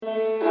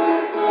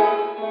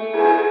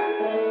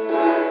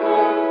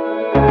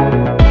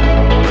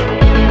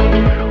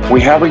We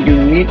have a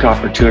unique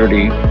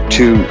opportunity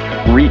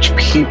to reach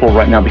people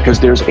right now because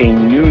there's a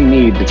new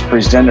need that's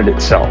presented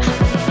itself.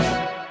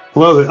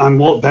 Hello, I'm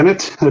Walt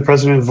Bennett, the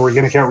president of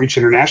Organic Outreach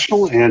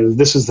International, and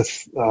this is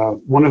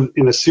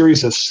in a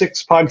series of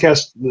 6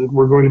 podcasts that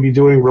we're going to be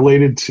doing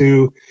related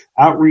to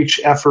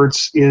outreach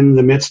efforts in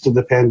the midst of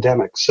the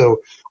pandemic.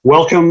 So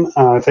welcome.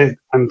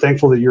 I'm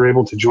thankful that you're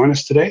able to join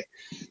us today.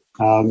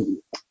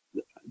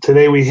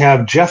 Today we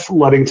have Jeff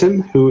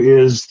Ludington, who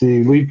is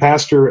the lead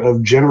pastor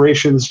of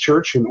Generations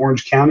Church in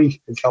Orange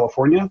County, in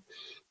California.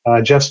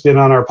 Jeff's been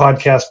on our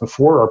podcast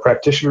before, our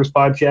practitioners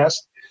podcast.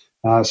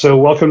 So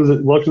welcome to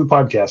the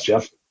podcast,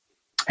 Jeff.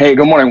 Hey,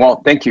 good morning,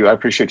 Walt. Thank you. I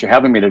appreciate you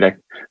having me today.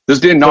 This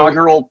is the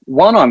inaugural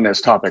one on this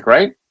topic,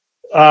 right?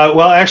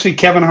 Well, actually,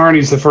 Kevin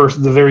Harney's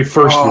the very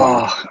first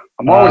one.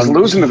 I'm always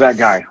losing to that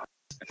guy.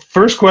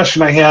 First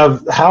question I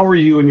have, how are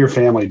you and your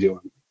family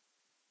doing?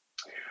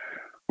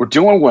 We're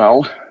doing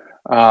well.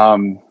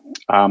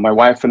 My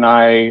wife and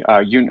I,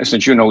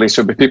 since you know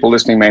Lisa, but people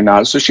listening may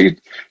not, so she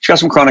got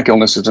some chronic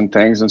illnesses and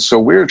things, and so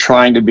we're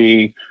trying to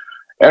be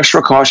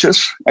extra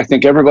cautious. I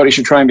think everybody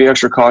should try and be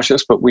extra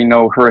cautious, but we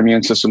know her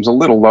immune system's a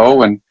little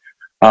low, and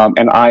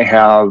I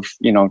have,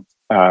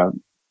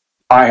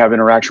 I have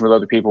interaction with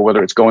other people,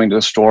 whether it's going to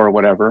the store or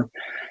whatever.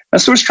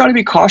 And so it's trying to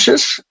be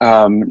cautious,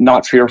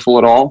 not fearful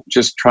at all,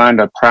 just trying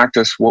to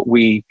practice what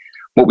we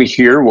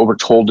hear, what we're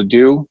told to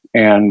do,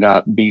 and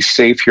be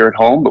safe here at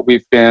home. But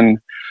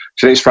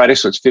today's Friday,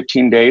 so it's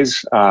 15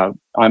 days.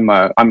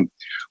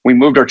 We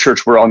moved our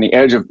church. We're on the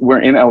edge we're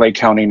in LA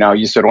County now.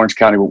 You said Orange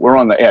County, but we're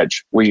on the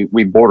edge. We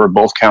border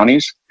both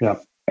counties. Yeah.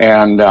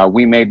 And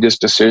we made this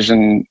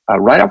decision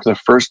right after the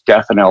first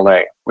death in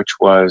LA, which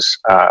was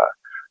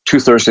 2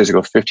 Thursdays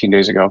ago, 15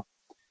 days ago.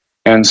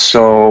 And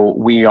so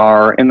we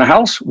are in the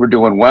house. We're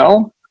doing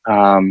well.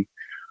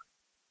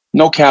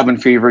 No cabin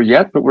fever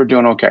yet, but we're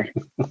doing okay.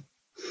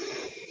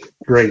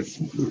 Great.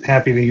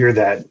 Happy to hear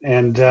that.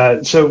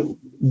 And so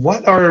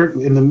what are,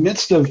 in the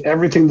midst of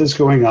everything that's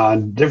going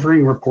on,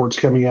 differing reports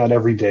coming out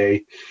every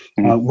day,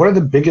 what are the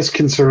biggest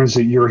concerns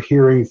that you're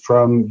hearing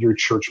from your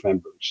church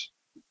members,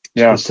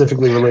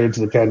 specifically related to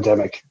the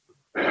pandemic?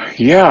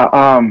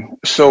 Yeah.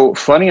 So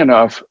funny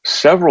enough,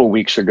 several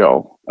weeks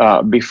ago,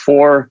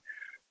 before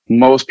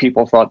most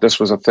people thought this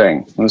was a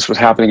thing, and this was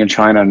happening in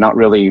China, not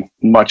really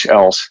much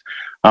else,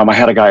 I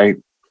had a guy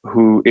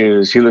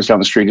he lives down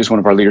the street, he's one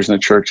of our leaders in the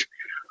church,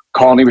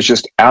 call, and he was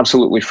just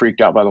absolutely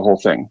freaked out by the whole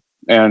thing.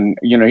 And,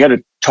 you had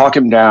to talk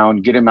him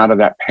down, get him out of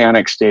that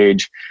panic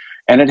stage.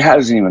 And it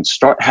hadn't even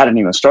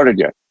started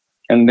yet.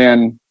 And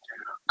then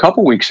a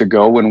couple weeks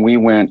ago when we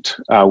went,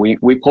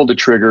 we pulled the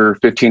trigger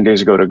 15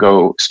 days ago to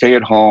go stay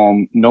at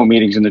home, no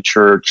meetings in the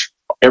church,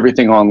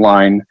 everything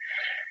online.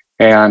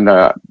 And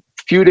a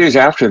few days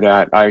after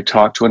that, I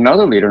talked to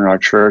another leader in our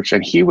church,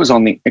 and he was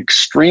on the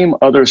extreme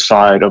other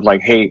side of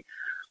like, hey,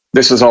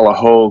 this is all a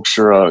hoax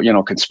or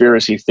a,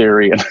 conspiracy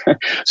theory. And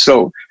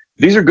so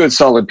these are good,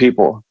 solid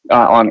people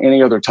on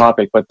any other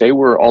topic, but they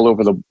were all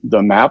over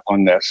the map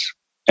on this.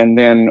 And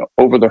then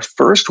over the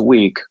first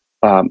week,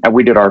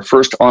 we did our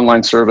first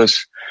online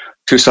service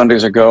 2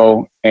 Sundays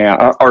ago.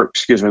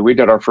 We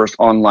did our first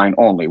online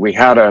only. We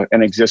had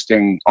an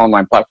existing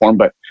online platform,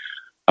 but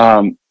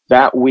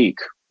that week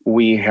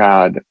we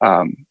had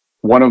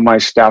one of my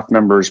staff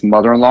members'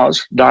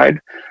 mother-in-laws died,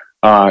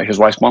 his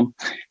wife's mom.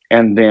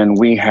 And then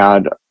we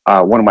had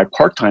one of my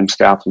part-time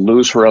staff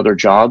lose her other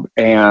job,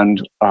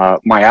 and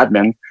my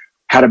admin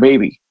had a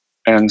baby.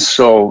 And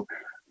so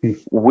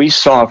we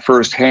saw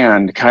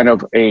firsthand kind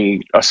of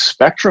a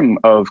spectrum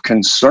of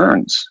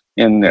concerns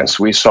in this.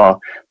 We saw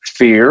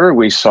fear,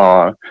 we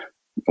saw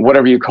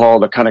whatever you call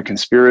the kind of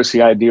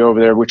conspiracy idea over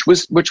there, which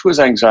was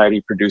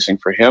anxiety producing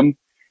for him.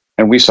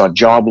 And we saw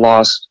job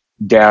loss,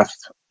 death,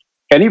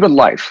 and even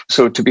life.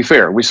 So to be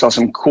fair, we saw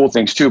some cool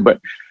things too, but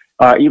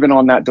even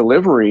on that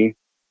delivery,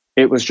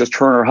 it was just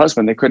her and her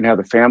husband. They couldn't have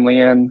the family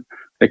in.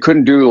 They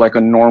couldn't do like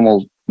a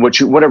normal,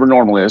 whatever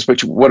normal is,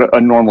 but what a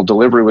normal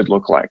delivery would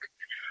look like.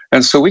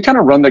 And so we kind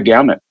of run the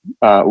gamut.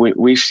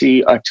 We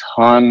see a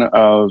ton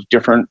of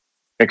different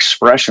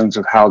expressions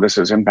of how this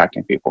is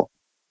impacting people.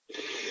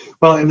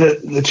 Well, and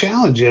the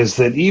challenge is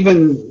that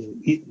even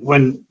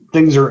when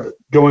things are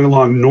going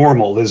along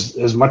normal,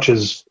 as much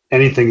as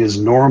anything is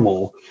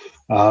normal,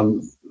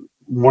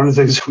 one of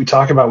the things we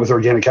talk about with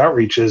organic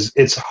outreach is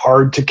it's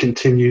hard to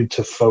continue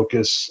to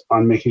focus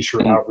on making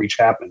sure outreach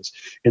happens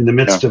in the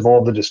midst of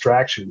all the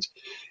distractions.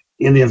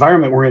 In the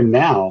environment we're in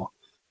now,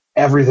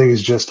 everything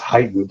is just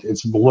heightened.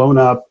 It's blown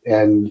up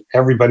and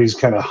everybody's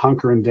kind of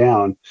hunkering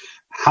down.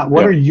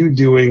 What are you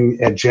doing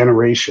at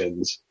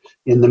Generations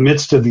in the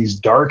midst of these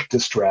dark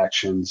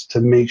distractions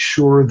to make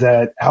sure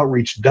that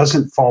outreach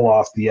doesn't fall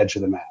off the edge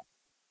of the map?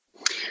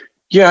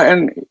 Yeah,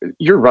 and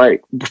you're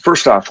right.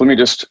 First off, let me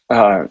just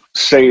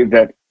say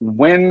that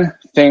when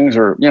things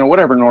are,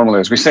 whatever normal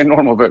is, we say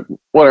normal, but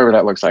whatever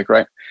that looks like,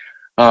 right?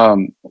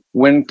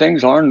 When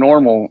things are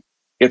normal,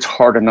 it's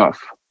hard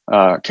enough.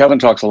 Kevin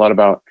talks a lot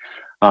about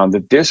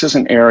that this is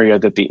an area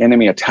that the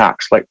enemy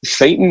attacks. Like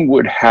Satan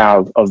would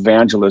have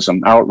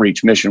evangelism,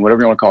 outreach, mission,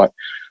 whatever you want to call it,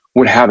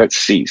 would have it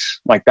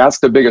cease. Like that's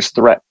the biggest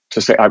threat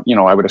to say, I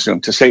would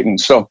assume to Satan.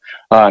 So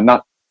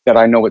not that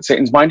I know what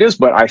Satan's mind is,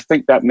 but I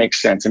think that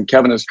makes sense. And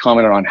Kevin has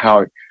commented on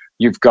how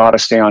you've got to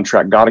stay on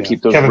track, got to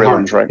keep those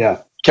rhythms, right?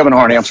 Yeah. Kevin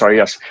Harney, I'm sorry,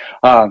 yes.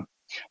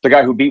 The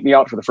guy who beat me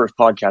out for the first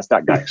podcast,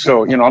 that guy.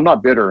 So, I'm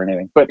not bitter or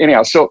anything. But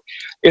anyhow, so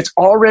it's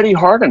already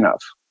hard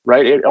enough,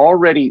 right? It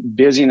already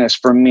busyness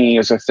for me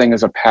as a thing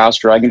as a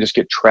pastor. I can just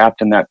get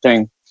trapped in that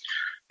thing.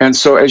 And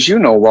so, as you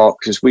know, Walt,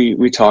 because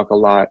we talk a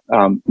lot,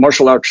 the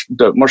martial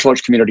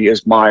arts community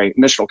is my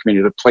missional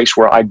community, the place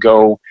where I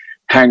go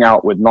hang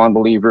out with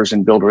non-believers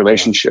and build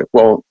relationship.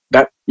 Well,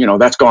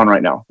 that's gone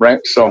right now, right?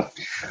 So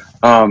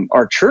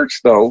our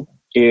church, though,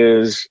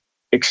 is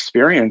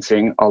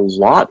experiencing a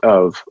lot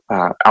of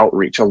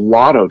outreach, a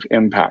lot of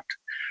impact.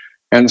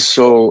 And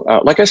so,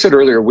 like I said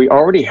earlier, we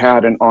already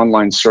had an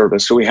online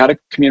service. So we had a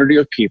community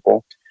of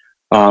people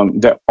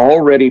that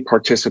already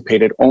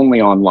participated only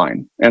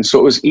online. And so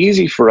it was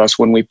easy for us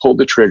when we pulled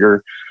the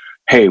trigger.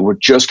 Hey, we're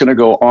just going to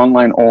go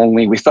online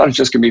only. We thought it's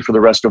just going to be for the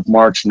rest of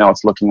March. Now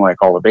it's looking like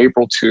all of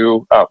April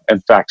too.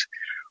 In fact,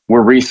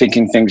 we're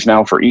rethinking things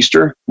now for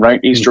Easter, right?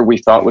 Easter we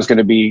thought was going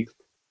to be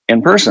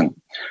in person.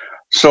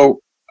 So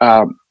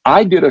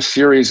I did a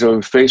series of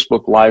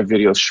Facebook Live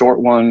videos,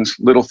 short ones,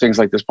 little things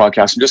like this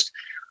podcast, and just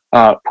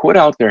put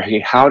out there,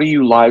 hey, how do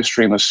you live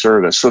stream a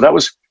service? So that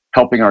was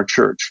helping our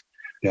church.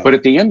 Yeah. But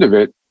at the end of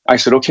it, I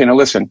said, okay, now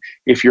listen,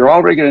 if you're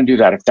already going to do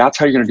that, if that's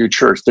how you're going to do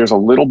church, there's a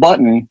little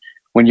button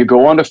when you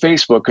go onto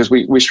Facebook, because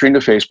we stream to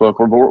Facebook.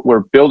 We're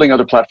building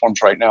other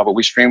platforms right now, but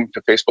we stream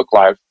to Facebook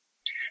Live.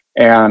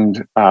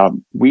 And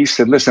we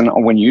said, listen,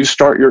 when you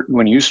start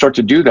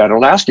to do that,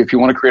 it'll ask you if you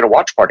want to create a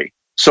watch party.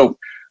 So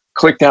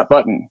click that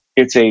button.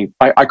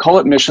 I call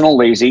it missional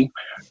lazy,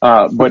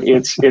 but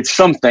it's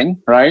something,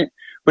 right?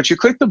 But you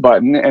click the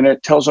button and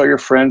it tells all your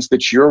friends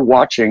that you're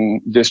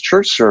watching this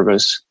church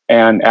service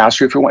and asks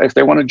you if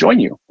they want to join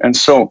you. And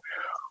so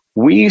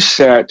we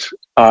set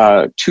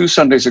 2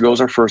 Sundays ago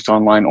as our first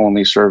online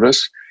only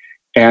service,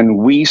 and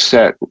we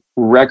set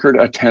record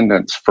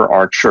attendance for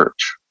our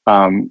church,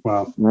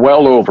 wow.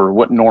 Well over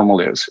what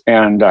normal is.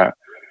 And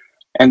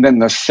then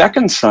the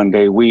second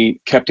Sunday we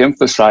kept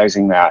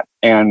emphasizing that,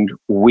 and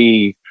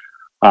we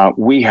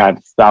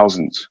had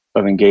thousands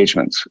of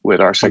engagements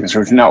with our second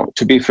service. Now,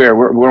 to be fair,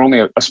 we're only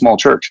a small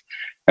church.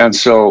 And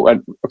so,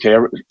 okay,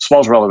 small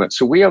is relevant.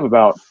 So we have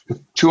about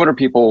 200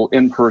 people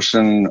in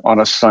person on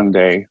a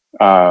Sunday,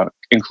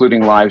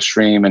 including live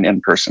stream and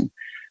in person.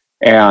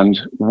 And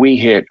we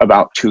hit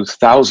about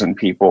 2,000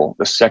 people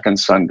the second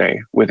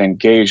Sunday with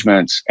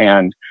engagements.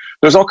 And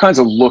there's all kinds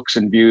of looks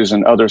and views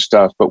and other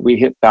stuff, but we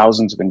hit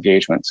thousands of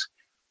engagements.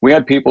 We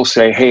had people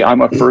say, hey,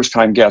 I'm a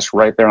first-time guest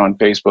right there on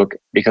Facebook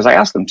because I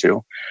asked them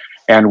to.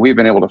 And we've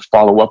been able to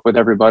follow up with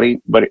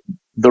everybody. But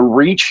the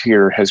reach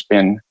here has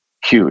been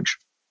huge.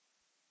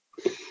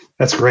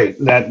 That's great.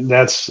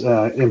 That's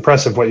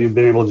impressive what you've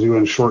been able to do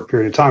in a short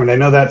period of time. And I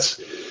know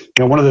that's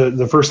one of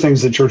the first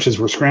things that churches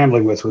were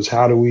scrambling with was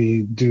how do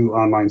we do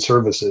online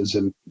services?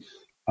 And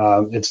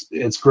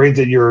it's great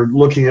that you're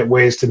looking at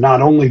ways to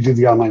not only do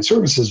the online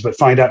services, but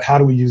find out how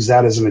do we use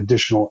that as an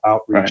additional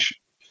outreach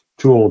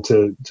tool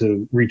to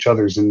reach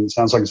others. And it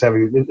sounds like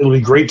it'll be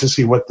great to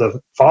see what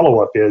the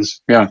follow-up is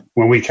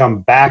when we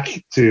come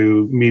back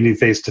to meeting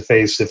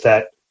face-to-face, if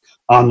that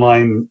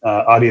online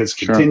audience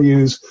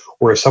continues,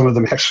 or if some of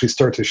them actually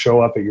start to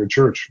show up at your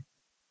church.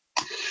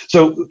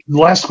 So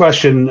last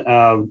question,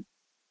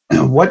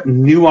 what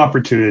new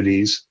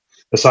opportunities,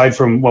 aside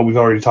from what we've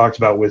already talked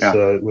about with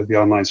the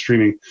online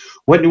streaming,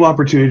 what new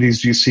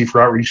opportunities do you see for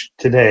outreach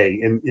today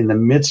in the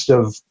midst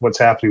of what's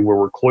happening where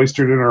we're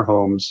cloistered in our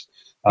homes?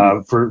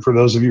 For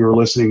those of you who are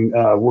listening,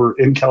 we're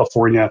in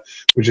California,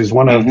 which is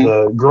one of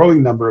the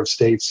growing number of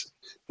states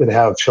that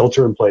have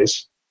shelter in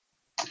place.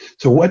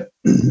 So what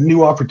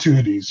new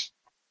opportunities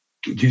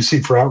do you see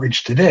for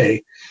outreach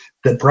today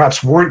that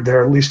perhaps weren't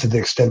there, at least to the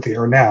extent they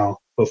are now,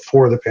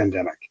 before the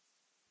pandemic?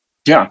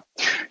 Yeah.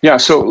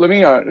 So let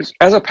me,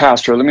 as a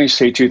pastor, let me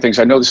say 2 things.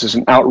 I know this is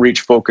an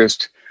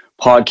outreach-focused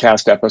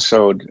podcast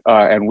episode,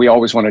 and we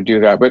always want to do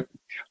that. But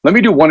let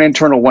me do one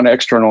internal, one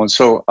external. And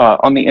so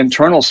on the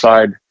internal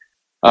side,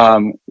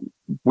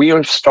 we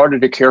have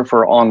started to care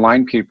for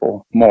online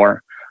people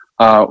more.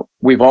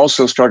 We've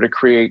also started to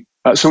create,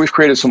 so we've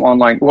created some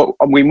online,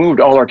 we moved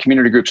all our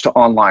community groups to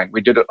online.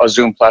 We did a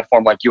Zoom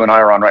platform like you and I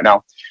are on right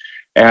now,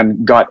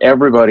 and got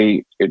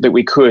everybody that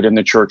we could in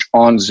the church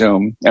on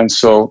Zoom. And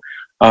so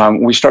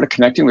we started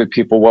connecting with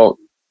people. Well,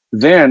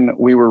 then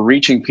we were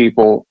reaching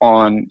people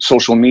on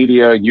social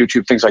media,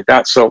 YouTube, things like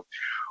that. So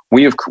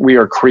we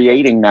are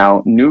creating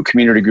now new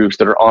community groups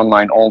that are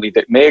online only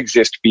that may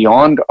exist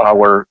beyond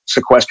our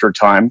sequestered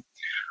time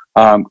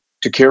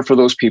to care for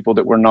those people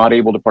that were not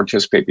able to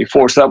participate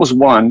before. So that was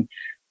one.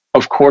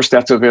 Of course,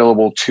 that's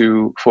available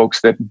to folks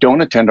that don't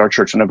attend our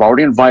church, and I've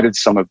already invited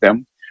some of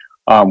them.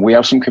 We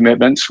have some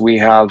commitments. We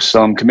have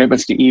some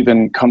commitments to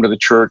even come to the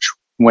church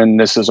when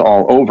this is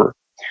all over.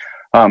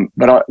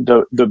 But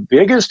the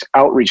biggest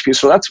outreach piece,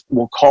 so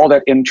we'll call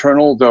that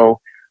internal,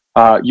 though.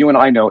 You and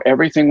I know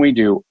everything we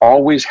do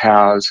always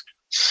has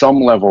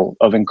some level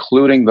of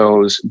including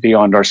those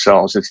beyond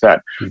ourselves. It's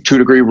that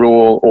 2-degree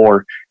rule,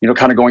 or,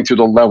 kind of going through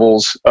the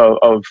levels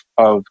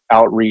of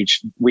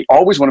outreach. We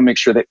always want to make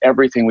sure that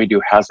everything we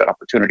do has that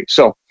opportunity.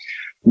 So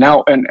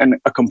now, and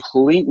a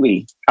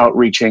completely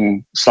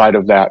outreaching side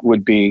of that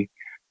would be,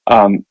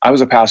 I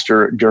was a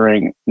pastor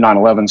during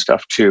 9/11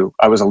 stuff too.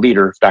 I was a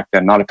leader back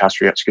then, not a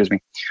pastor yet, excuse me.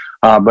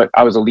 But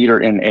I was a leader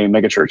in a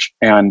megachurch,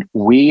 and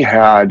we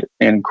had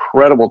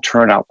incredible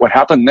turnout. What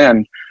happened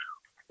then,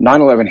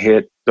 9/11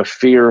 hit, the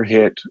fear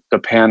hit, the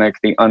panic,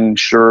 the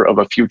unsure of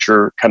a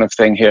future kind of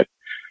thing hit.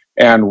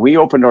 And we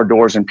opened our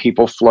doors and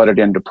people flooded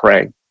in to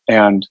pray.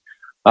 And,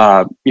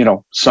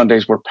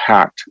 Sundays were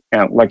packed.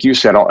 And like you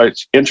said,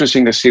 it's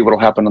interesting to see what will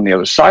happen on the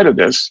other side of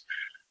this,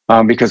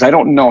 because I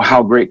don't know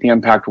how great the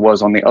impact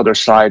was on the other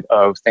side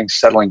of things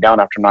settling down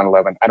after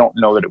 9/11. I don't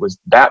know that it was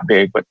that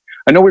big, but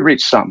I know we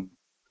reached some.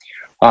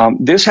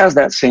 This has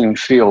that same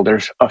feel.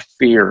 There's a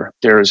fear.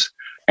 There's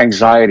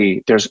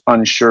anxiety. There's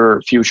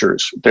unsure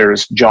futures.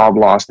 There's job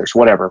loss. There's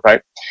whatever,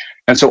 right?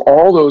 And so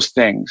all those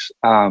things,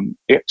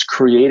 it's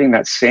creating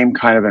that same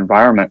kind of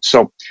environment.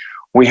 So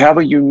we have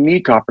a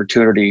unique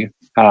opportunity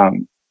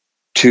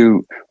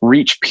to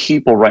reach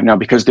people right now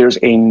because there's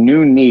a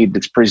new need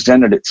that's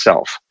presented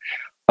itself.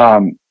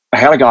 I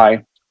had a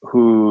guy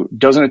who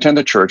doesn't attend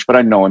the church, but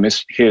I know him.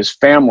 His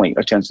family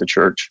attends the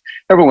church.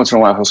 Every once in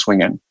a while, he'll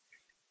swing in.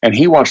 And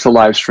he watched the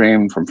live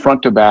stream from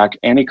front to back,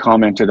 and he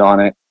commented on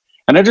it.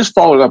 And I just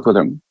followed up with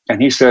him.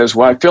 And he says,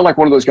 well, I feel like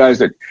one of those guys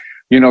that,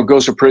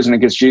 goes to prison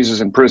and gets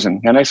Jesus in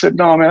prison. And I said,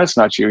 no, man, that's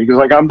not you. He goes,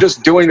 like, I'm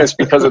just doing this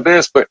because of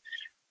this.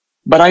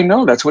 But I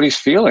know that's what he's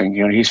feeling.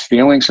 He's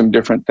feeling some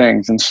different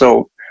things. And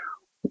so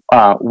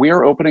we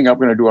are opening up.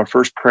 We're going to do our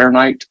first prayer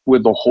night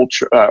with the whole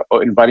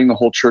inviting the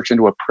whole church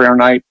into a prayer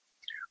night.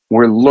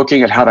 We're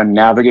looking at how to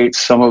navigate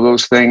some of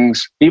those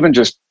things, even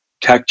just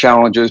tech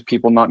challenges,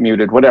 people not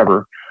muted,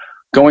 whatever,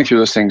 going through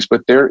those things.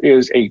 But there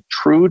is a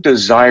true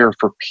desire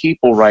for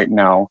people right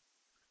now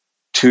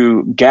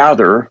to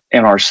gather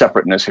in our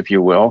separateness, if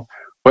you will,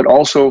 but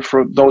also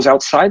for those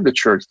outside the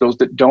church, those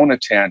that don't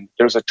attend.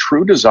 There's a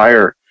true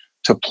desire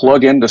to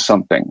plug into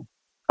something.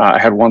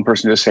 I had one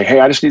person just say, hey,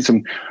 I just need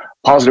some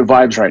positive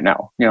vibes right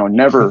now.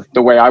 Never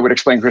the way I would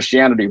explain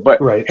Christianity, but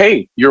right.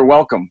 Hey, you're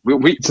welcome.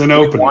 It's an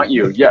opening. We want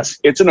you. Yes,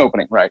 it's an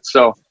opening, right?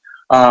 So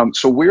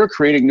we're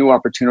creating new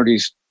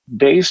opportunities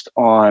based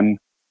on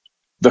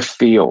the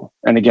feel.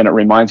 And again, it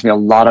reminds me a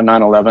lot of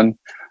 9/11.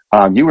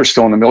 You were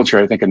still in the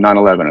military, I think, in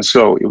 9/11. And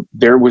so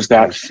there was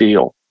that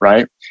feel,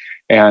 right?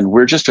 And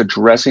we're just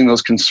addressing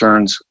those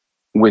concerns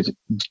with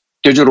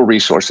digital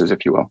resources,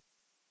 if you will.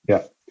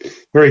 Yeah,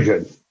 very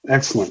good.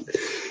 Excellent.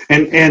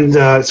 And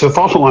so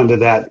follow on to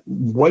that,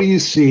 what do you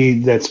see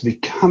that's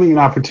becoming an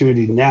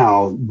opportunity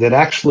now that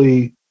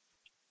actually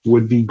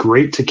would be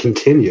great to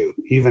continue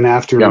even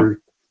after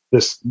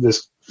this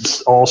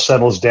all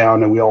settles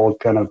down and we all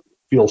kind of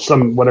feel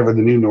whatever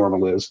the new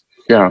normal is?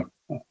 Yeah.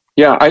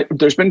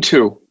 There's been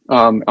two.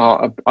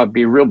 I'll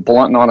be real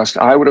blunt and honest.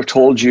 I would have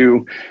told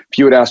you, if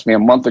you had asked me a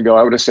month ago,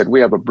 I would have said, we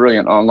have a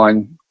brilliant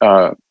online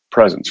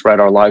presence, right?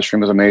 Our live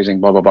stream is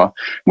amazing, blah, blah, blah.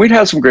 We'd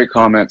had some great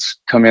comments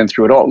come in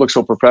through it. Oh, it looks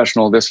so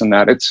professional, this and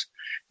that.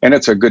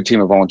 It's a good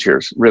team of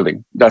volunteers,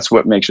 really. That's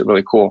what makes it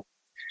really cool.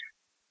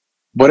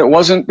 But it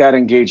wasn't that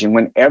engaging.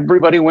 When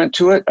everybody went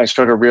to it, I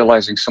started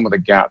realizing some of the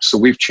gaps. So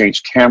we've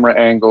changed camera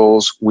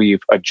angles.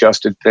 We've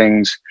adjusted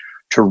things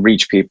to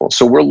reach people.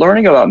 So we're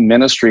learning about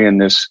ministry in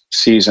this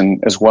season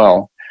as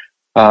well.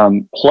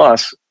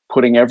 Plus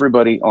putting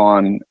everybody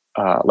on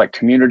like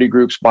community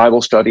groups,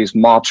 Bible studies,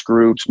 MOPS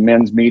groups,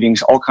 men's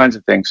meetings, all kinds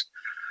of things.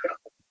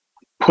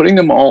 Putting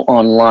them all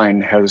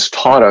online has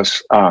taught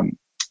us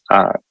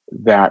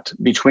that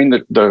between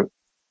the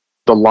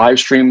live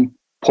stream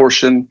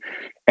portion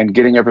and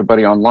getting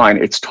everybody online,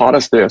 it's taught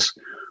us this.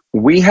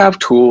 We have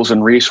tools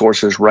and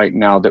resources right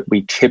now that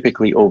we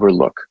typically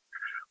overlook.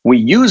 We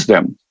use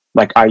them,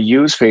 like I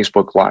use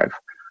Facebook Live,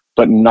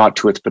 but not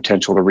to its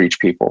potential to reach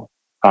people.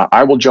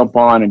 I will jump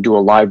on and do a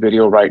live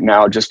video right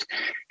now, just,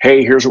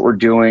 hey, here's what we're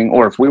doing.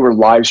 Or if we were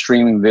live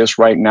streaming this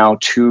right now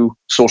to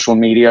social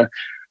media,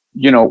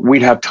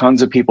 we'd have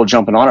tons of people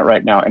jumping on it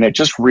right now. And it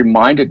just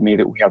reminded me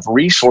that we have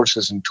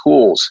resources and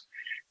tools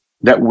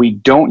that we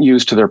don't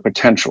use to their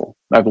potential.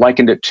 I've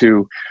likened it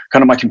to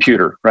kind of my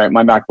computer, right?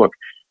 My MacBook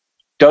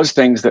does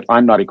things that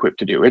I'm not equipped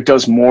to do. It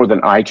does more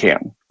than I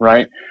can,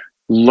 right?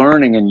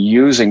 Learning and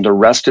using the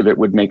rest of it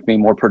would make me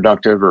more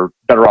productive or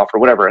better off or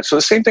whatever. And so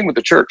the same thing with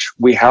the church.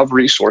 We have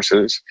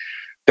resources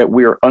that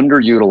we are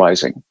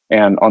underutilizing.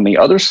 And on the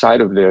other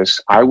side of this,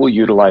 I will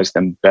utilize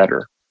them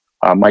better.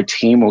 My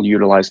team will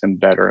utilize them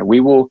better. We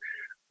will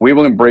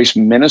embrace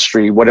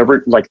ministry,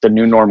 whatever, like the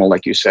new normal,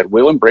 like you said,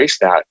 we'll embrace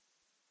that.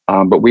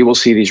 But we will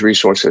see these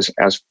resources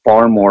as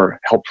far more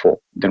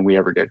helpful than we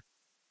ever did.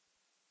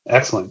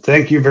 Excellent.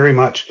 Thank you very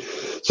much.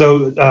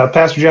 So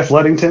Pastor Jeff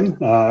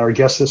Ludington, our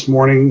guest this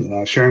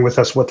morning, sharing with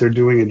us what they're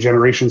doing at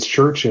Generations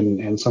Church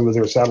and some of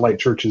their satellite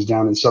churches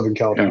down in Southern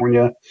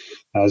California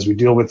as we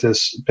deal with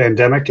this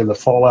pandemic and the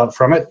fallout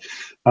from it.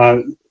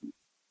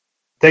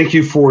 Thank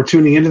you for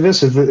tuning into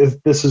this.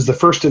 If this is the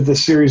first of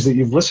this series that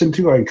you've listened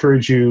to, I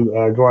encourage you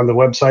go on the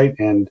website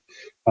and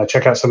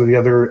check out some of the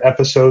other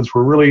episodes.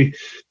 We're really,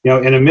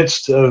 in the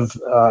midst of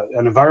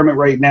an environment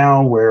right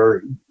now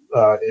where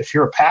if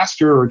you're a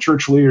pastor or a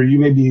church leader, you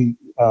may be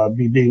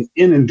being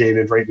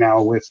inundated right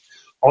now with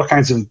all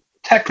kinds of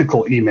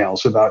technical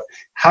emails about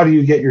how do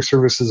you get your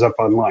services up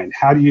online?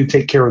 How do you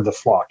take care of the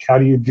flock? How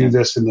do you do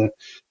this in the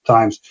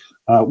times?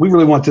 We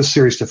really want this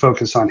series to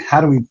focus on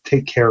how do we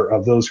take care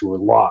of those who are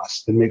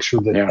lost and make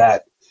sure that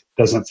that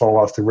doesn't fall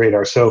off the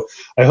radar. So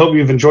I hope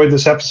you've enjoyed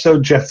this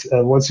episode. Jeff,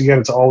 once again,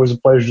 it's always a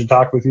pleasure to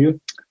talk with you.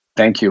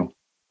 Thank you.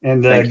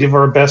 And give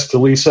our best to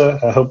Lisa.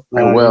 I hope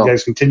you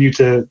guys continue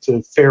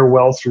to fare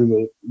well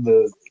through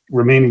the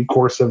remaining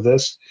course of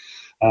this.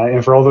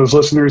 And for all those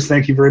listeners,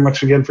 thank you very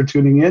much again for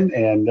tuning in,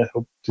 and I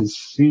hope to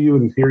see you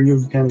and hear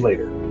you again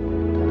later.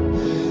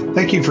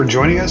 Thank you for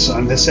joining us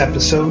on this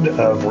episode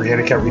of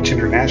Organic Outreach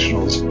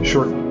International's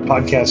short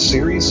podcast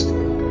series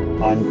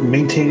on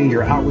maintaining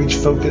your outreach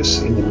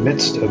focus in the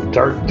midst of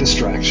dark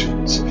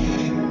distractions.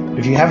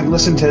 If you haven't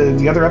listened to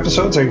the other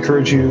episodes, I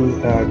encourage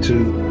you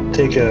to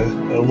take a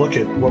look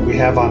at what we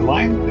have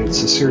online.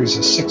 It's a series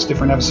of 6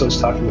 different episodes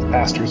talking with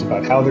pastors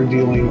about how they're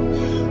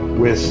dealing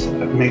with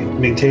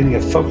maintaining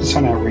a focus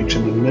on outreach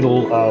in the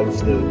middle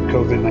of the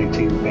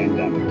COVID-19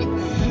 pandemic.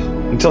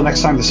 Until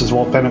next time, this is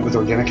Walt Bennett with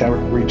Organic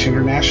Outreach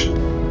International.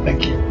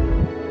 Thank you.